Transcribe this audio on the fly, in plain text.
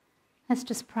Let's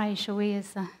just pray, shall we, as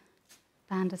the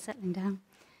band are settling down.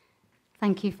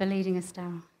 Thank you for leading us,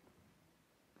 Daryl.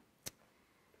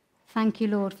 Thank you,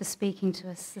 Lord, for speaking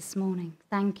to us this morning.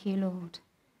 Thank you, Lord,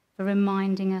 for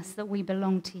reminding us that we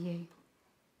belong to you,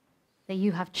 that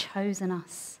you have chosen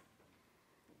us.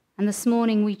 And this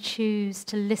morning we choose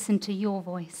to listen to your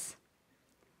voice.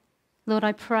 Lord,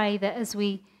 I pray that as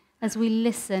we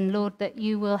listen, Lord, that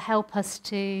you will help us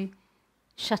to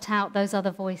shut out those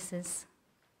other voices.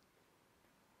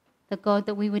 That, God,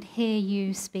 that we would hear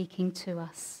you speaking to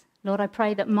us. Lord, I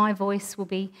pray that my voice will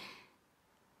be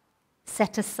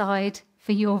set aside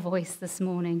for your voice this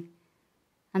morning.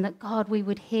 And that, God, we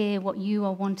would hear what you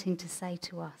are wanting to say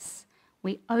to us.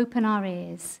 We open our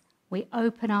ears. We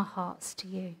open our hearts to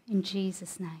you. In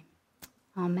Jesus' name.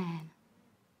 Amen.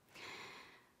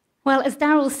 Well, as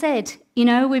Daryl said,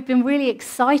 we've been really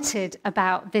excited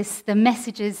about the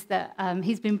messages that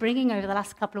he's been bringing over the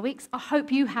last couple of weeks. I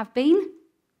hope you have been.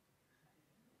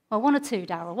 Well, one or two,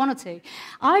 Daryl, one or two.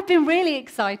 I've been really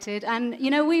excited, and,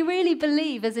 we really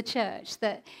believe as a church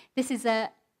that this is a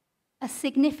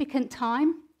significant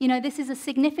time. This is a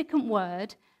significant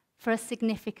word for a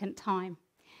significant time.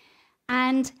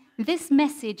 And this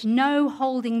message, no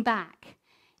holding back,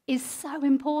 is so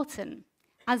important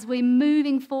as we're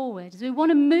moving forward, as we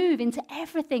want to move into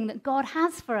everything that God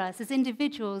has for us as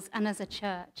individuals and as a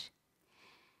church.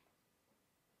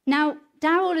 Now,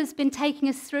 Daryl has been taking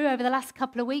us through over the last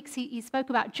couple of weeks. He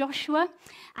spoke about Joshua,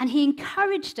 and he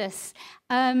encouraged us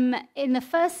in the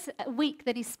first week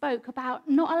that he spoke about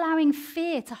not allowing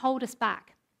fear to hold us back.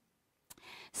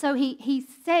 So he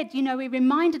said, he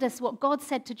reminded us what God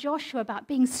said to Joshua about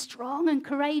being strong and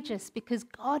courageous because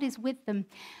God is with them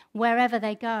wherever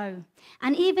they go.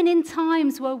 And even in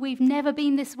times where we've never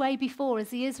been this way before,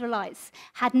 as the Israelites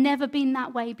had never been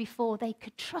that way before, they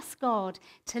could trust God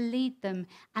to lead them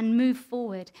and move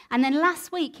forward. And then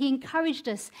last week, he encouraged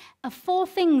us of 4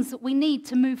 things that we need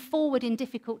to move forward in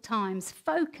difficult times: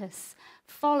 focus,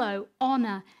 follow,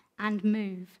 honor, and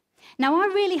move. Now, I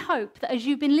really hope that as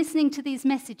you've been listening to these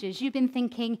messages, you've been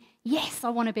thinking, yes, I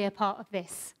want to be a part of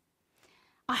this.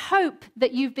 I hope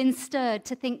that you've been stirred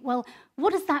to think, well,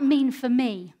 what does that mean for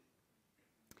me?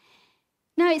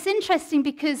 Now, it's interesting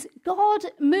because God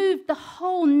moved the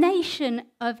whole nation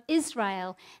of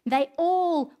Israel. They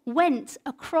all went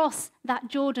across that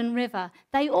Jordan River.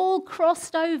 They all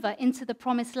crossed over into the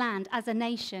Promised Land as a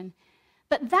nation.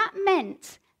 But that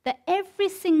meant that every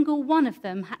single one of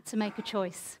them had to make a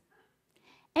choice.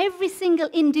 Every single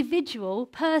individual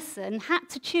person had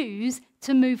to choose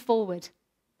to move forward.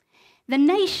 The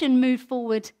nation moved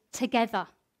forward together.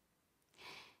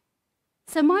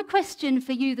 So my question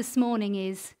for you this morning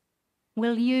is,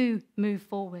 will you move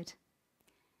forward?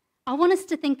 I want us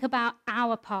to think about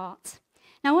our part.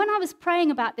 Now, when I was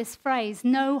praying about this phrase,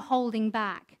 no holding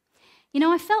back,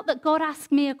 I felt that God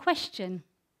asked me a question.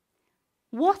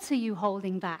 What are you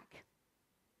holding back?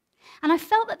 And I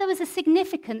felt that there was a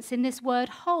significance in this word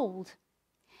hold.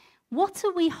 What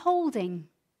are we holding?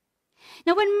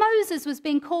 Now, when Moses was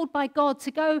being called by God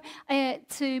to go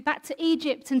back to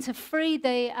Egypt and to free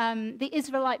the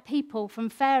Israelite people from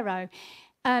Pharaoh,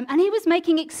 and he was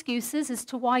making excuses as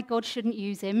to why God shouldn't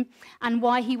use him and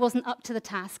why he wasn't up to the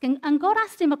task. And God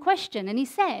asked him a question, and he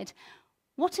said,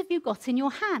 "What have you got in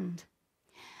your hand?"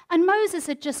 And Moses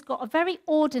had just got a very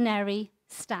ordinary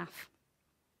staff.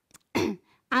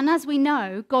 And as we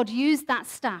know, God used that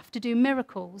staff to do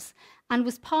miracles and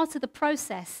was part of the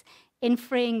process in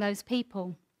freeing those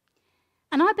people.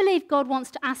 And I believe God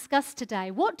wants to ask us today,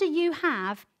 what do you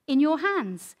have in your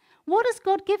hands? What has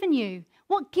God given you?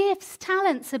 What gifts,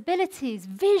 talents, abilities,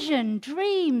 vision,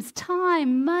 dreams,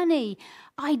 time, money,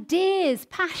 ideas,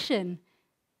 passion?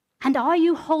 And are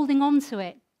you holding on to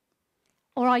it?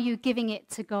 Or are you giving it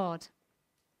to God?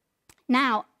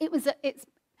 Now, it's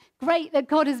great that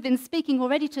God has been speaking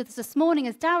already to us this morning,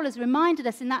 as Daryl has reminded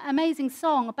us in that amazing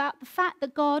song about the fact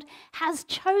that God has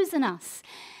chosen us.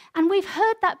 And we've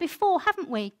heard that before, haven't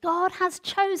we? God has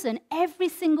chosen every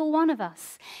single one of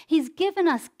us. He's given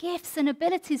us gifts and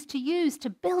abilities to use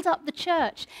to build up the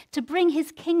church, to bring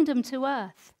his kingdom to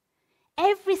earth.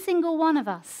 Every single one of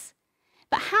us.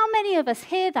 But how many of us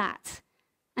hear that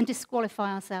and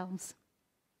disqualify ourselves?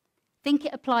 Think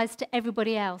it applies to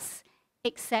everybody else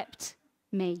except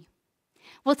me.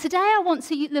 Well, today I want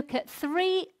to look at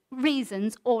 3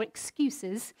 reasons or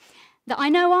excuses that I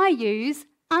know I use,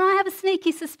 and I have a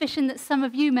sneaky suspicion that some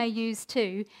of you may use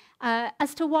too,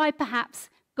 as to why perhaps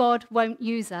God won't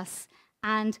use us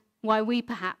and why we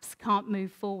perhaps can't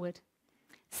move forward.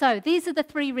 So these are the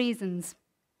 3 reasons.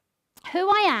 Who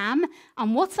I am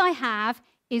and what I have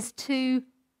is too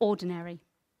ordinary.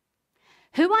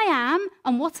 Who I am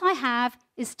and what I have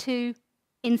is too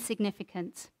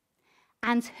insignificant.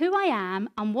 And who I am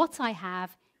and what I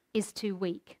have is too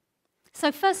weak.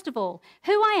 So first of all,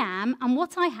 who I am and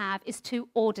what I have is too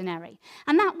ordinary.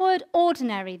 And that word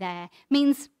ordinary there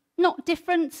means not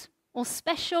different or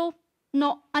special,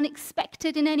 not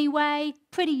unexpected in any way,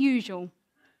 pretty usual.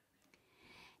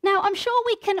 Now, I'm sure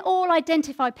we can all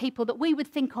identify people that we would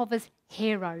think of as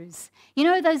heroes. You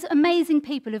know, those amazing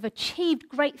people who've achieved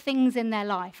great things in their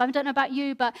life. I don't know about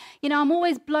you, but, you know, I'm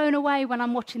always blown away when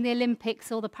I'm watching the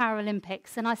Olympics or the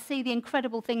Paralympics and I see the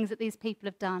incredible things that these people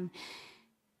have done.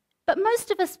 But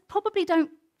most of us probably don't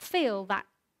feel that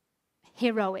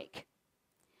heroic.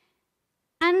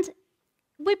 And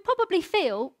we probably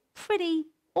feel pretty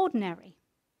ordinary.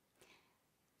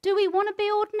 Do we want to be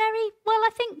ordinary? Well, I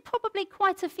think probably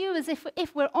quite a few of us,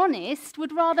 if we're honest,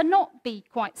 would rather not be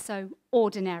quite so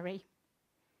ordinary.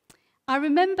 I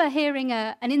remember hearing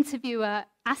an interviewer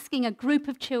asking a group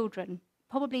of children,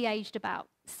 probably aged about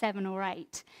 7 or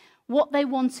 8, what they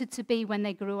wanted to be when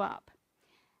they grew up.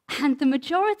 And the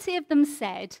majority of them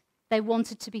said they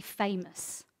wanted to be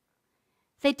famous.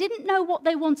 They didn't know what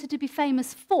they wanted to be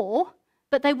famous for,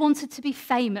 but they wanted to be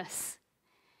famous.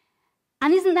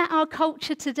 And isn't that our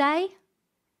culture today?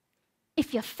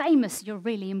 If you're famous, you're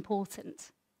really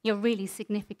important. You're really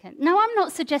significant. Now, I'm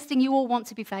not suggesting you all want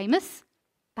to be famous.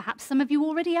 Perhaps some of you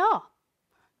already are.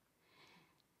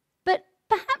 But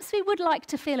perhaps we would like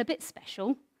to feel a bit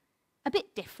special, a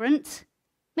bit different,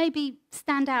 maybe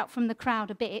stand out from the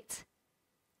crowd a bit.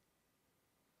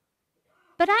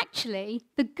 But actually,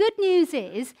 the good news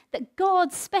is that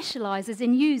God specializes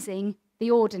in using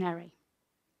the ordinary.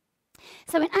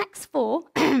 So in Acts 4,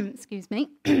 excuse me,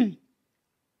 in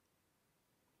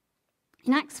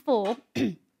Acts 4,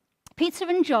 Peter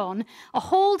and John are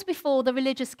hauled before the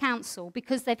religious council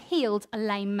because they've healed a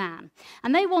lame man.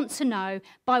 And they want to know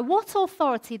by what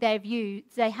authority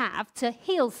they have to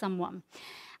heal someone.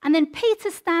 And then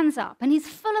Peter stands up and he's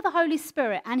full of the Holy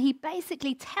Spirit and he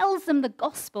basically tells them the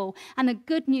gospel and the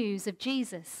good news of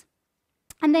Jesus.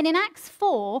 And then in Acts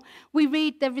 4, we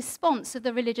read the response of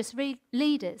the religious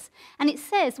leaders. And it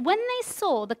says, when they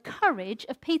saw the courage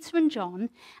of Peter and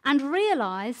John and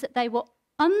realized that they were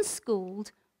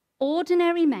unschooled,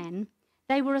 ordinary men,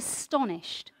 they were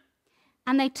astonished.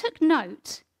 And they took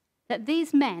note that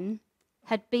these men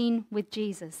had been with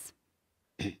Jesus.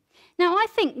 Now, I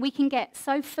think we can get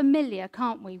so familiar,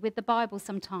 can't we, with the Bible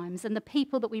sometimes and the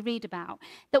people that we read about,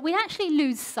 that we actually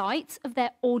lose sight of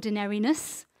their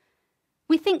ordinariness.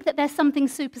 We think that there's something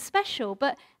super special,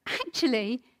 but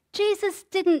actually, Jesus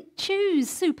didn't choose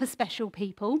super special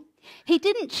people. He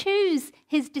didn't choose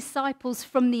his disciples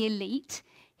from the elite.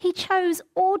 He chose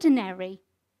ordinary,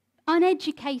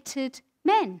 uneducated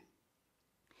men.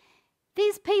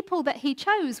 These people that he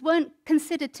chose weren't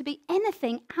considered to be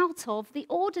anything out of the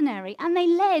ordinary, and they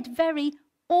led very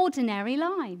ordinary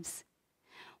lives.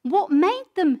 What made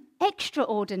them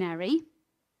extraordinary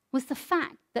was the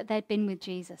fact that they'd been with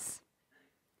Jesus.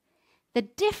 The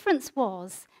difference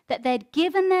was that they'd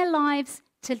given their lives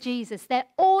to Jesus, their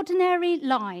ordinary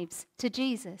lives to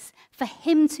Jesus, for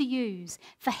him to use,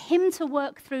 for him to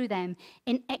work through them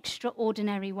in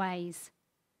extraordinary ways.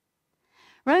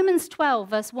 Romans 12,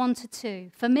 verse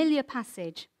 1-2, familiar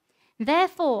passage.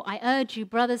 Therefore, I urge you,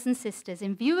 brothers and sisters,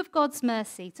 in view of God's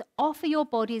mercy, to offer your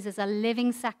bodies as a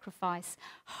living sacrifice,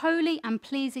 holy and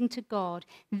pleasing to God.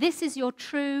 This is your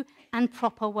true and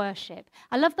proper worship.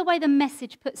 I love the way the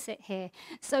Message puts it here.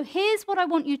 So here's what I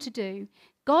want you to do.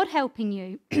 God helping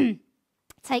you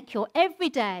take your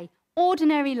everyday,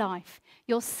 ordinary life,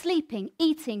 your sleeping,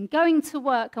 eating, going to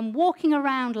work and walking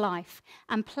around life,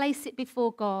 and place it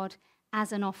before God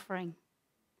as an offering.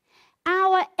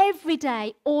 Our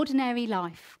everyday, ordinary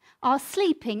life, our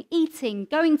sleeping, eating,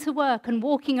 going to work and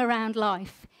walking around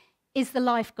life is the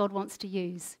life God wants to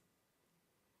use.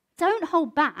 Don't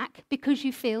hold back because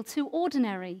you feel too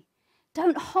ordinary.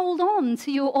 Don't hold on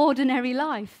to your ordinary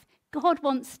life. God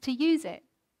wants to use it.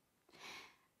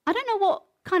 I don't know what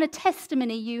kind of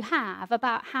testimony you have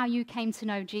about how you came to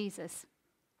know Jesus,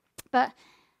 but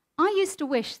I used to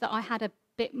wish that I had a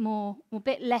bit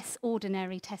less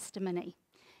ordinary testimony.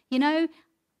 You know,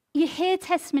 you hear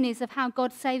testimonies of how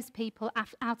God saves people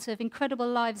out of incredible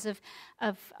lives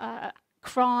of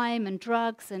crime and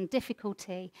drugs and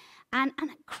difficulty, and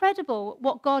incredible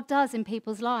what God does in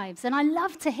people's lives. And I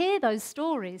love to hear those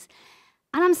stories.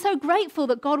 And I'm so grateful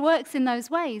that God works in those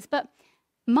ways. But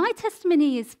my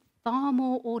testimony is far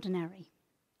more ordinary.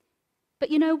 But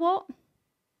you know what?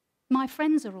 My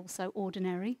friends are also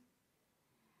ordinary.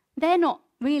 They're not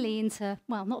really into,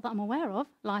 well, not that I'm aware of,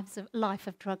 life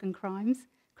of drug and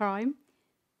crime.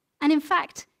 And in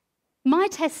fact, my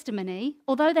testimony,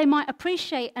 although they might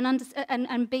appreciate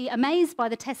and be amazed by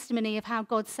the testimony of how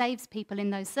God saves people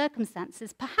in those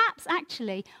circumstances, perhaps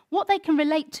actually what they can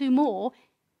relate to more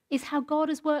is how God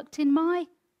has worked in my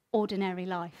ordinary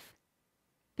life,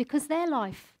 because their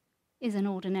life is an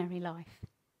ordinary life.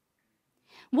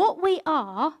 What we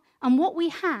are and what we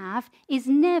have is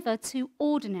never too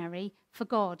ordinary for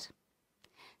God.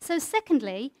 So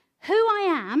secondly, who I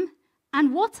am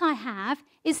and what I have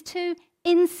is too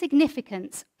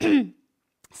insignificant.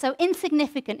 So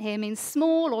insignificant here means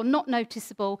small or not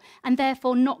noticeable and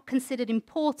therefore not considered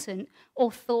important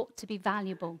or thought to be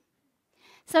valuable.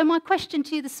 So my question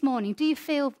to you this morning, do you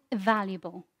feel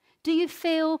valuable? Do you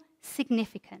feel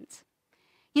significant?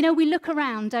 You know, we look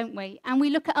around, don't we? And we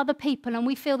look at other people and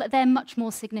we feel that they're much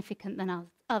more significant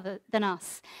than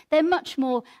us. They're much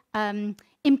more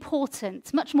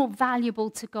important, much more valuable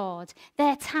to God.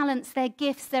 Their talents, their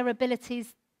gifts, their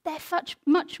abilities, they're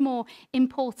much more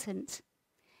important.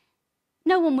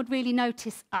 No one would really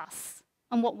notice us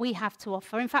and what we have to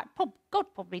offer. In fact, God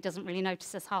probably doesn't really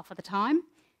notice us half of the time.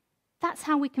 That's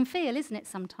how we can feel, isn't it,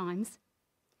 sometimes?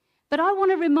 But I want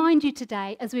to remind you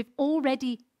today, as we've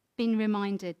already been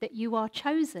reminded, that you are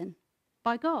chosen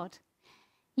by God.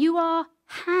 You are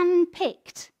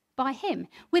handpicked by him.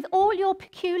 With all your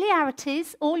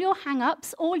peculiarities, all your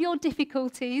hang-ups, all your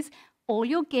difficulties, all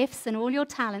your gifts and all your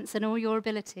talents and all your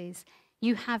abilities,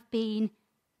 you have been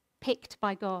picked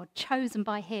by God, chosen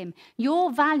by him.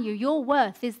 Your value, your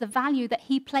worth is the value that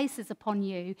he places upon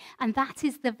you, and that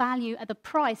is the value at the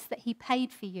price that he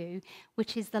paid for you,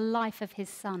 which is the life of his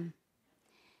son.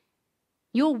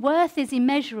 Your worth is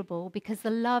immeasurable because the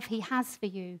love he has for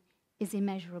you is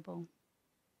immeasurable.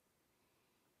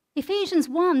 Ephesians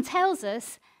 1 tells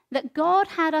us that God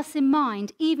had us in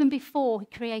mind even before he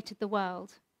created the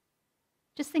world.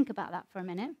 Just think about that for a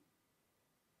minute.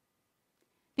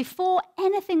 Before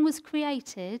anything was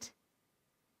created,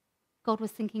 God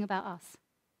was thinking about us.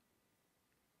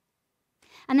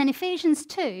 And then Ephesians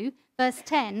 2, verse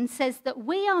 10 says that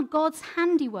we are God's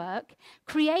handiwork,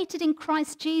 created in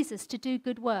Christ Jesus to do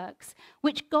good works,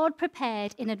 which God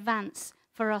prepared in advance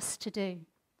for us to do.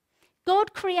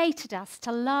 God created us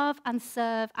to love and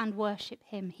serve and worship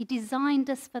him. He designed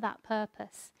us for that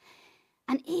purpose.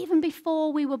 And even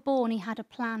before we were born, he had a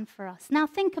plan for us. Now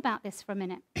think about this for a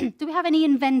minute. Do we have any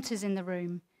inventors in the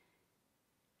room?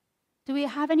 Do we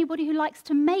have anybody who likes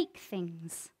to make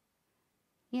things?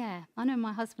 Yeah, I know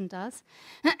my husband does.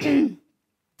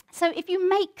 So if you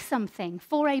make something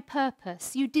for a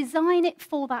purpose, you design it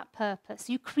for that purpose,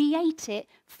 you create it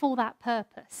for that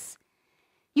purpose.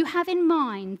 You have in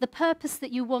mind the purpose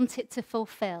that you want it to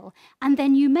fulfill, and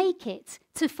then you make it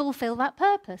to fulfill that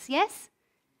purpose, yes?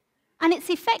 And it's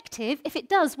effective if it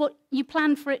does what you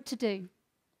plan for it to do.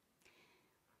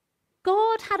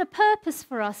 God had a purpose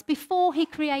for us before he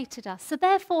created us, so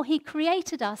therefore he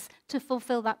created us to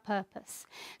fulfill that purpose.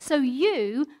 So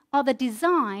you are the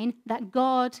design that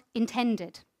God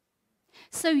intended.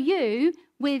 So you,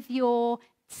 with your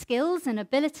skills and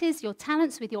abilities, your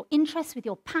talents, with your interests, with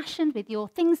your passion, with your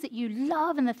things that you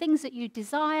love and the things that you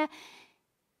desire,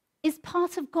 is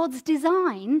part of God's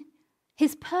design,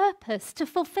 his purpose, to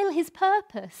fulfill his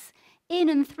purpose in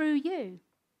and through you.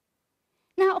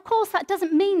 Now, of course, that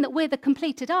doesn't mean that we're the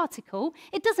completed article.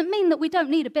 It doesn't mean that we don't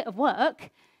need a bit of work.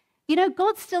 You know,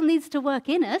 God still needs to work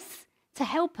in us to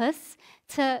help us,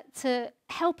 to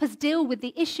help us deal with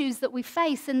the issues that we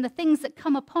face and the things that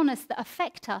come upon us that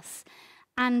affect us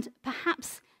and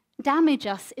perhaps damage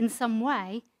us in some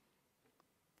way.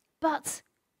 But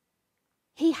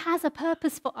he has a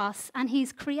purpose for us, and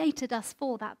he's created us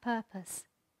for that purpose.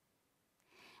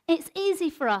 It's easy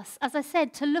for us, as I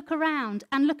said, to look around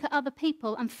and look at other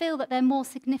people and feel that they're more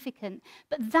significant.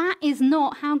 But that is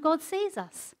not how God sees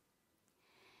us.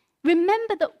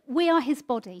 Remember that we are his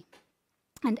body,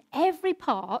 and every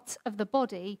part of the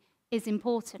body is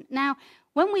important. Now,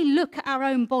 when we look at our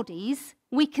own bodies,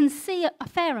 we can see a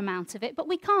fair amount of it, but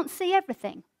we can't see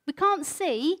everything. We can't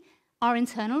see our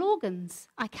internal organs.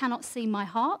 I cannot see my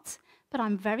heart, but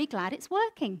I'm very glad it's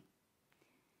working.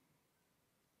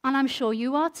 And I'm sure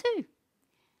you are too.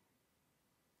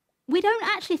 We don't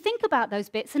actually think about those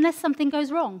bits unless something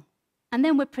goes wrong, and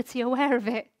then we're pretty aware of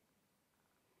it.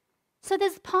 So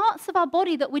there's parts of our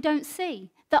body that we don't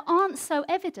see, that aren't so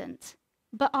evident,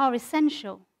 but are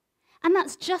essential. And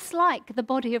that's just like the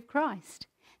body of Christ.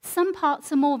 Some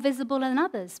parts are more visible than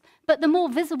others, but the more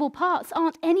visible parts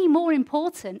aren't any more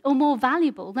important or more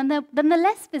valuable than the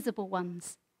less visible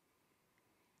ones.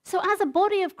 So as a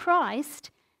body of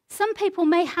Christ, Some people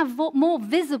may have more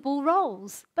visible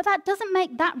roles, but that doesn't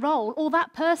make that role or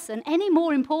that person any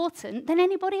more important than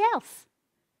anybody else.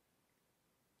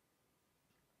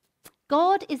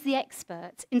 God is the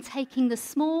expert in taking the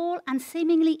small and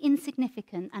seemingly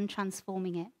insignificant and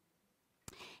transforming it.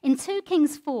 In 2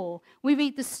 Kings 4, we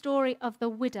read the story of the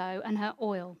widow and her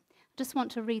oil. I just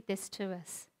want to read this to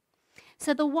us.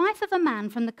 So the wife of a man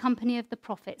from the company of the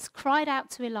prophets cried out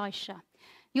to Elisha,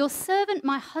 "Your servant,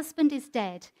 my husband, is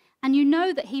dead, and you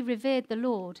know that he revered the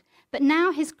Lord. But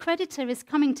now his creditor is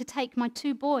coming to take my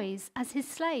 2 boys as his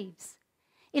slaves."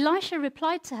 Elisha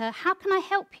replied to her, "How can I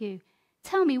help you?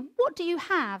 Tell me, what do you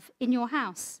have in your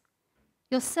house?"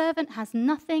 "Your servant has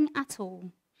nothing at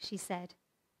all," she said,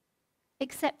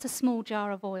 "except a small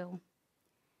jar of oil."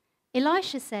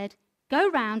 Elisha said, "Go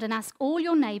round and ask all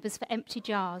your neighbors for empty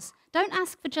jars. Don't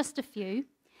ask for just a few.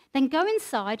 Then go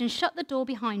inside and shut the door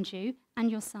behind you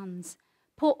and your sons.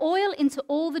 Pour oil into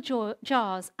all the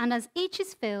jars, and as each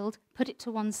is filled, put it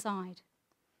to one side."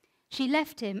 She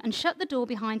left him and shut the door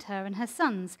behind her and her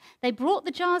sons. They brought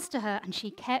the jars to her, and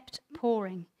she kept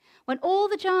pouring. When all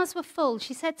the jars were full,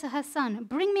 she said to her son,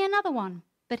 "Bring me another one."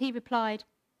 But he replied,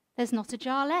 "There's not a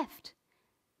jar left."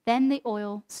 Then the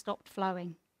oil stopped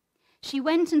flowing. She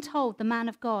went and told the man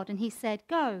of God, and he said,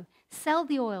 "Go, sell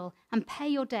the oil and pay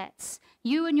your debts.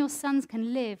 You and your sons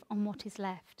can live on what is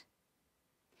left."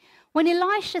 When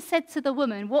Elisha said to the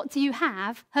woman, "What do you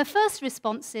have?" her first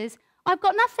response is, "I've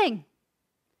got nothing."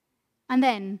 And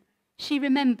then she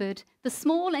remembered the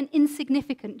small and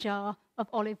insignificant jar of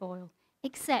olive oil,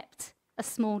 except a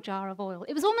small jar of oil.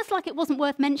 It was almost like it wasn't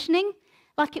worth mentioning,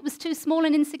 like it was too small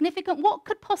and insignificant. What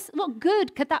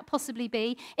good could that possibly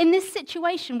be in this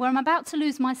situation where I'm about to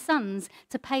lose my sons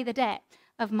to pay the debt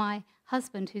of my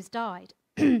husband who's died?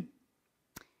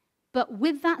 But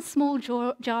with that small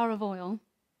jar of oil,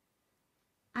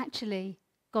 actually,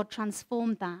 God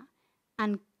transformed that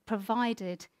and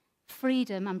provided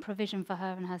freedom and provision for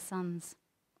her and her sons.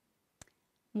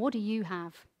 What do you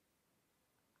have?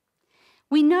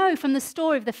 We know from the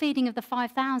story of the feeding of the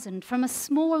 5,000, from a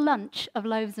small lunch of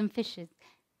loaves and fishes,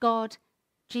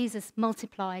 Jesus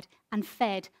multiplied and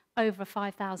fed over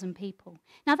 5,000 people.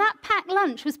 Now that packed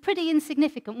lunch was pretty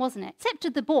insignificant, wasn't it? Except to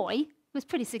the boy, it was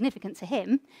pretty significant to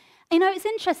him. You know, it's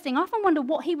interesting. I often wonder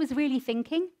what he was really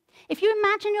thinking. If you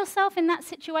imagine yourself in that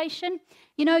situation,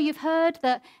 you know, you've heard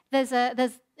that there's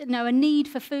a need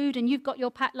for food and you've got your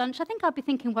packed lunch. I think I'd be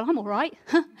thinking, well, I'm all right.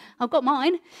 I've got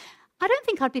mine. I don't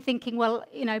think I'd be thinking, well,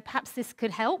 you know, perhaps this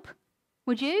could help.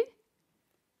 Would you?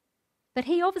 But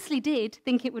he obviously did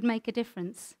think it would make a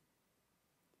difference.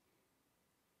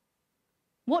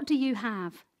 What do you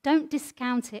have? Don't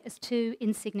discount it as too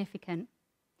insignificant.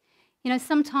 You know,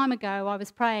 some time ago I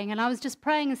was praying, and I was just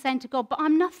praying and saying to God, "But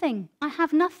I'm nothing. I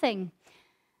have nothing."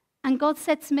 And God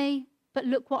said to me, "But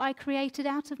look what I created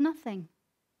out of nothing."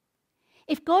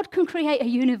 If God can create a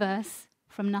universe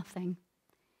from nothing,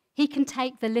 he can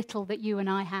take the little that you and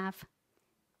I have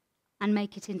and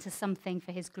make it into something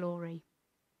for his glory.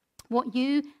 What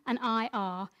you and I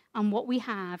are and what we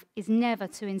have is never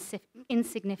too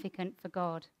insignificant for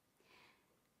God.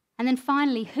 And then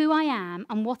finally, who I am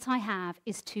and what I have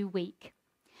is too weak.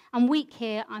 And weak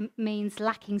here means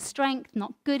lacking strength,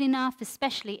 not good enough,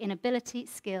 especially in ability,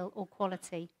 skill, or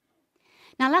quality.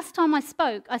 Now, last time I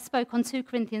spoke on 2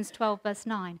 Corinthians 12, verse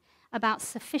 9, about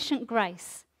sufficient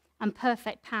grace and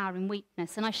perfect power in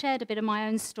weakness. And I shared a bit of my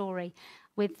own story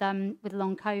with long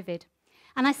COVID.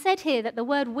 And I said here that the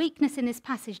word weakness in this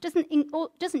passage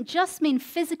doesn't just mean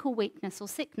physical weakness or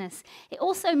sickness. It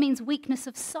also means weakness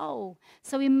of soul.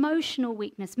 So emotional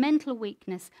weakness, mental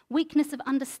weakness, weakness of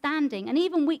understanding, and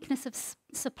even weakness of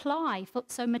supply,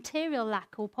 so material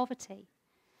lack or poverty.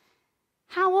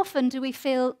 How often do we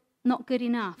feel not good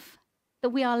enough, that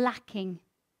we are lacking,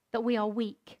 that we are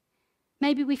weak?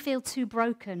 Maybe we feel too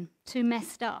broken, too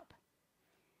messed up.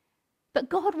 But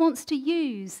God wants to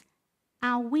use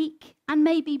our weak and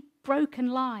maybe broken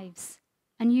lives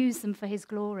and use them for his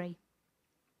glory.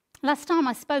 Last time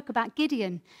I spoke about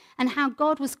Gideon and how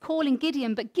God was calling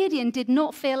Gideon, but Gideon did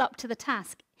not feel up to the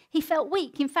task. He felt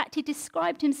weak. In fact, he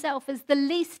described himself as the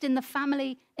least in a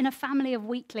family of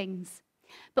weaklings.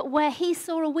 But where he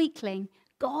saw a weakling,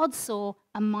 God saw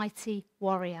a mighty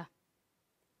warrior.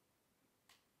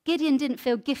 Gideon didn't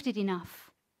feel gifted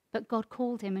enough, but God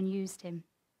called him and used him.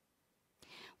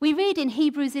 We read in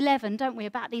Hebrews 11, don't we,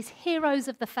 about these heroes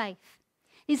of the faith,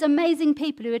 these amazing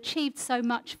people who achieved so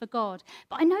much for God.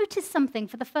 But I noticed something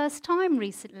for the first time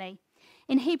recently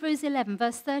in Hebrews 11,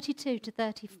 verse 32 to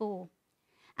 34.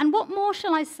 "And what more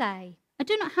shall I say? I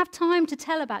do not have time to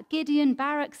tell about Gideon,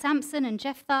 Barak, Samson, and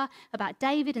Jephthah, about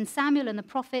David and Samuel and the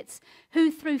prophets, who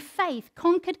through faith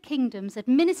conquered kingdoms,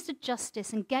 administered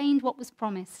justice, and gained what was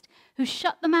promised, who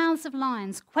shut the mouths of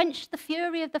lions, quenched the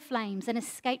fury of the flames, and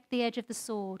escaped the edge of the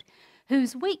sword,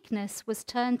 whose weakness was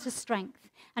turned to strength,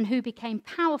 and who became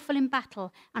powerful in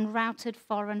battle and routed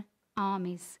foreign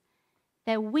armies.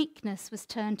 Their weakness was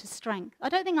turned to strength. I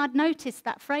don't think I'd noticed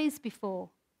that phrase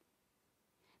before.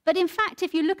 But in fact,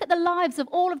 if you look at the lives of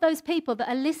all of those people that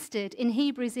are listed in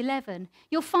Hebrews 11,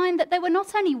 you'll find that they were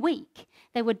not only weak,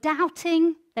 they were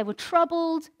doubting, they were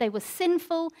troubled, they were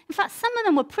sinful. In fact, some of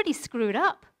them were pretty screwed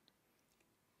up.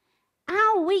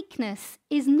 Our weakness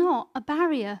is not a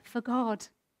barrier for God.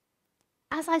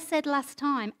 As I said last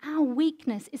time, our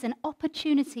weakness is an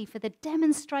opportunity for the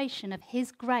demonstration of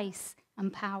His grace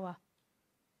and power.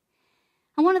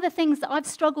 And one of the things that I've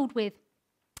struggled with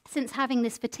since having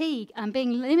this fatigue and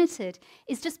being limited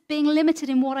is just being limited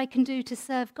in what I can do to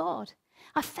serve God.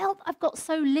 I felt I've got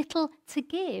so little to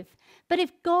give. But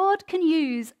if God can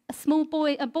use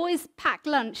a boy's packed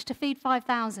lunch to feed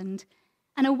 5,000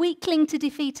 and a weakling to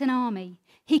defeat an army,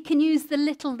 He can use the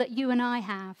little that you and I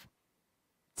have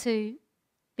to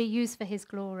be used for His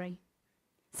glory.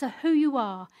 So who you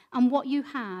are and what you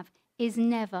have is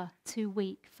never too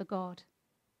weak for God.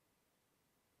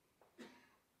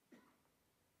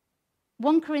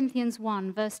 1 Corinthians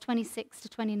 1, verse 26 to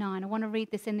 29. I want to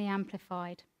read this in the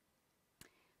Amplified.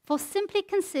 For simply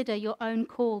consider your own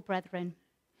call, brethren.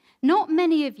 Not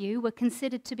many of you were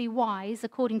considered to be wise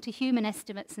according to human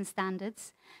estimates and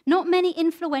standards. Not many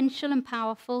influential and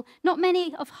powerful. Not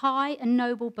many of high and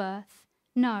noble birth.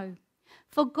 No,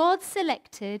 for God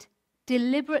selected,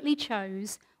 deliberately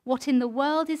chose what in the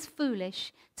world is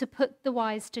foolish to put the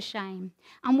wise to shame,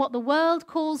 and what the world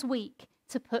calls weak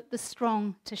to put the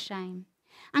strong to shame.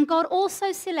 And God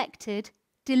also selected,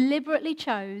 deliberately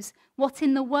chose, what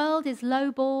in the world is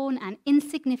lowborn and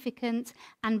insignificant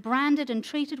and branded and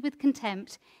treated with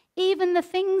contempt, even the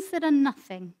things that are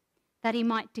nothing, that He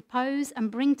might depose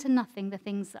and bring to nothing the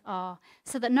things that are,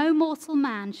 so that no mortal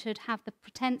man should have the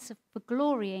pretense of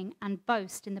glorying and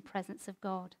boast in the presence of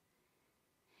God.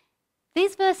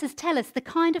 These verses tell us the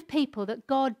kind of people that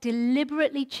God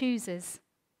deliberately chooses.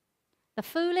 The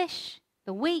foolish,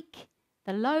 the weak,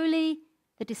 the lowly,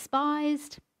 the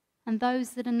despised, and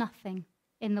those that are nothing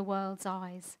in the world's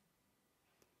eyes.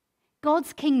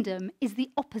 God's kingdom is the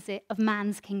opposite of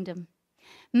man's kingdom.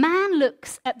 Man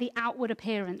looks at the outward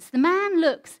appearance. The man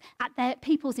looks at their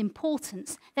people's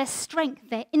importance, their strength,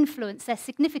 their influence, their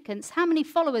significance, how many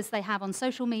followers they have on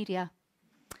social media.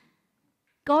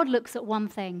 God looks at one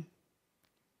thing,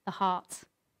 the heart.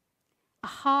 A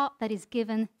heart that is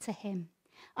given to Him.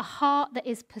 A heart that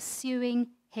is pursuing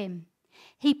Him.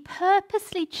 He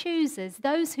purposely chooses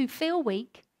those who feel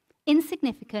weak,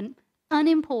 insignificant,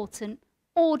 unimportant,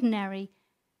 ordinary,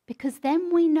 because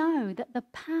then we know that the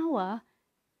power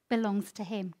belongs to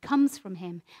Him, comes from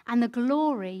Him, and the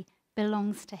glory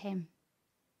belongs to Him.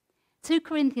 2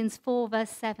 Corinthians 4 verse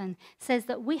 7 says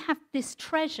that we have this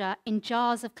treasure in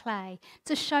jars of clay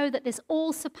to show that this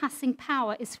all-surpassing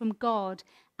power is from God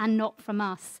and not from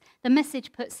us. The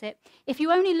Message puts it, if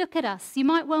you only look at us, you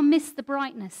might well miss the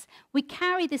brightness. We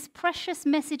carry this precious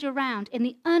message around in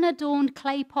the unadorned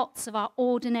clay pots of our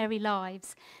ordinary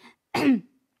lives.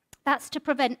 That's to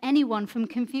prevent anyone from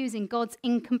confusing God's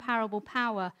incomparable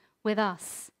power with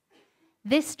us.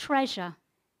 This treasure,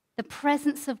 the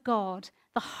presence of God,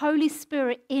 the Holy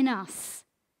Spirit in us,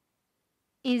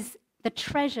 is the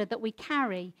treasure that we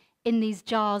carry in these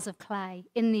jars of clay,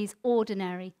 in these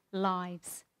ordinary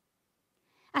lives.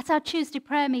 At our Tuesday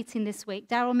prayer meeting this week,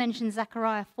 Daryl mentioned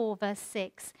Zechariah 4 verse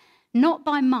 6. Not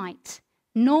by might,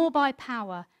 nor by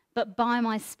power, but by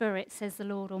my Spirit, says the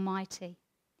Lord Almighty.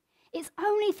 It's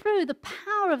only through the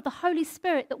power of the Holy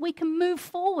Spirit that we can move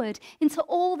forward into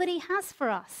all that He has for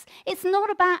us. It's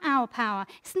not about our power.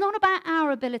 It's not about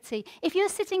our ability. If you're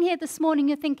sitting here this morning,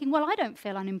 you're thinking, well, I don't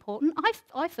feel unimportant.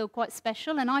 I feel quite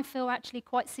special, and I feel actually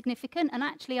quite significant, and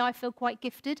actually I feel quite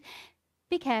gifted.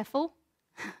 Be careful.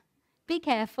 Be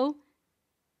careful.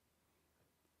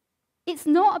 It's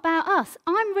not about us.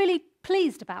 I'm really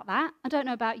pleased about that. I don't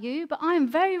know about you, but I am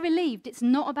very relieved it's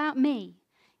not about me.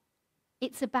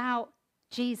 It's about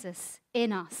Jesus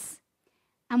in us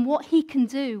and what He can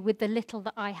do with the little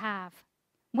that I have.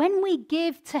 When we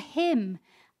give to Him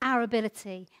our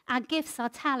ability, our gifts, our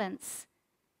talents,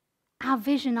 our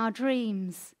vision, our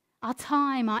dreams, our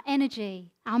time, our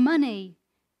energy, our money,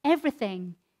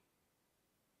 everything,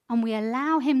 and we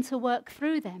allow Him to work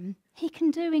through them, He can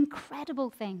do incredible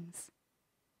things.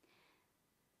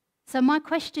 So my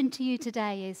question to you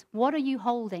today is, what are you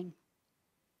holding?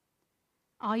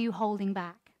 Are you holding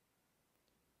back?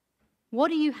 What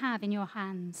do you have in your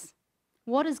hands?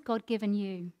 What has God given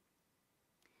you?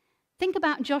 Think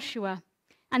about Joshua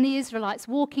and the Israelites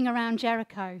walking around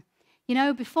Jericho. You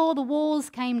know, before the walls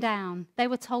came down, they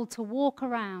were told to walk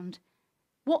around.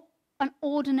 What an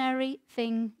ordinary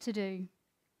thing to do.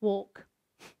 Walk.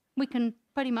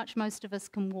 Pretty much most of us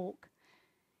can walk.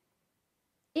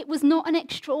 It was not an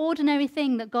extraordinary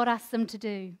thing that God asked them to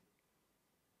do.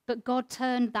 But God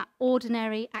turned that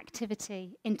ordinary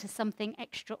activity into something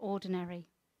extraordinary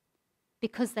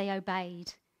because they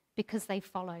obeyed, because they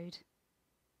followed.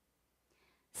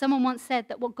 Someone once said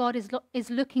that what God is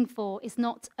looking for is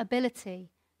not ability,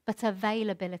 but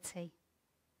availability.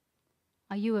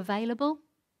 Are you available?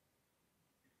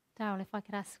 Daryl, if I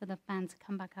could ask for the band to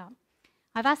come back up.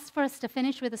 I've asked for us to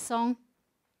finish with a song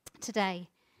today.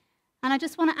 And I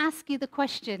just want to ask you the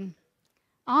question,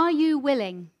 are you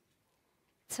willing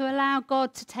to allow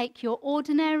God to take your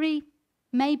ordinary,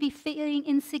 maybe feeling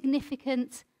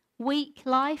insignificant, weak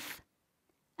life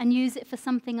and use it for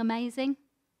something amazing?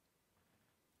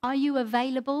 Are you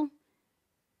available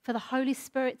for the Holy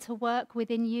Spirit to work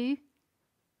within you,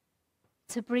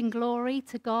 to bring glory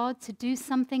to God, to do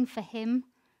something for Him,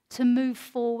 to move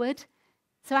forward?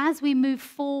 So as we move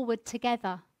forward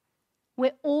together,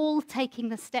 we're all taking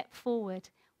the step forward,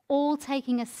 all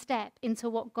taking a step into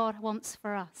what God wants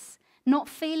for us. Not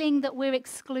feeling that we're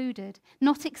excluded,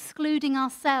 not excluding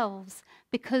ourselves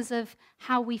because of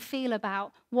how we feel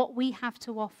about what we have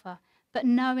to offer, but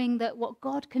knowing that what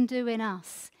God can do in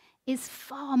us is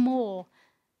far more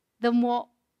than what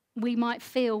we might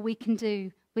feel we can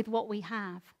do with what we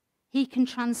have. He can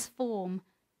transform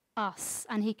us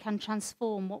and He can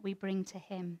transform what we bring to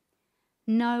Him.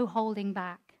 No holding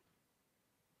back.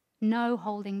 No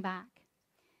holding back.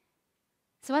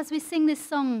 So as we sing this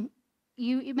song,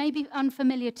 it may be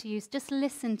unfamiliar to you, so just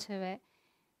listen to it.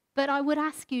 But I would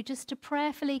ask you just to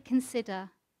prayerfully consider,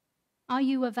 are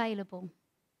you available?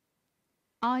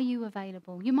 Are you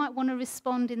available? You might want to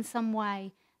respond in some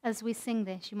way as we sing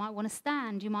this. You might want to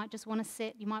stand. You might just want to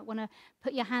sit. You might want to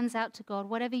put your hands out to God.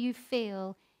 Whatever you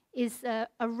feel is a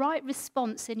right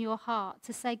response in your heart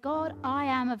to say, God, I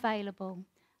am available.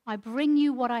 I bring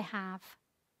you what I have.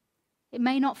 It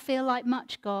may not feel like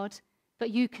much, God, but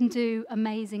you can do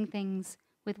amazing things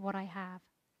with what I have.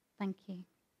 Thank you.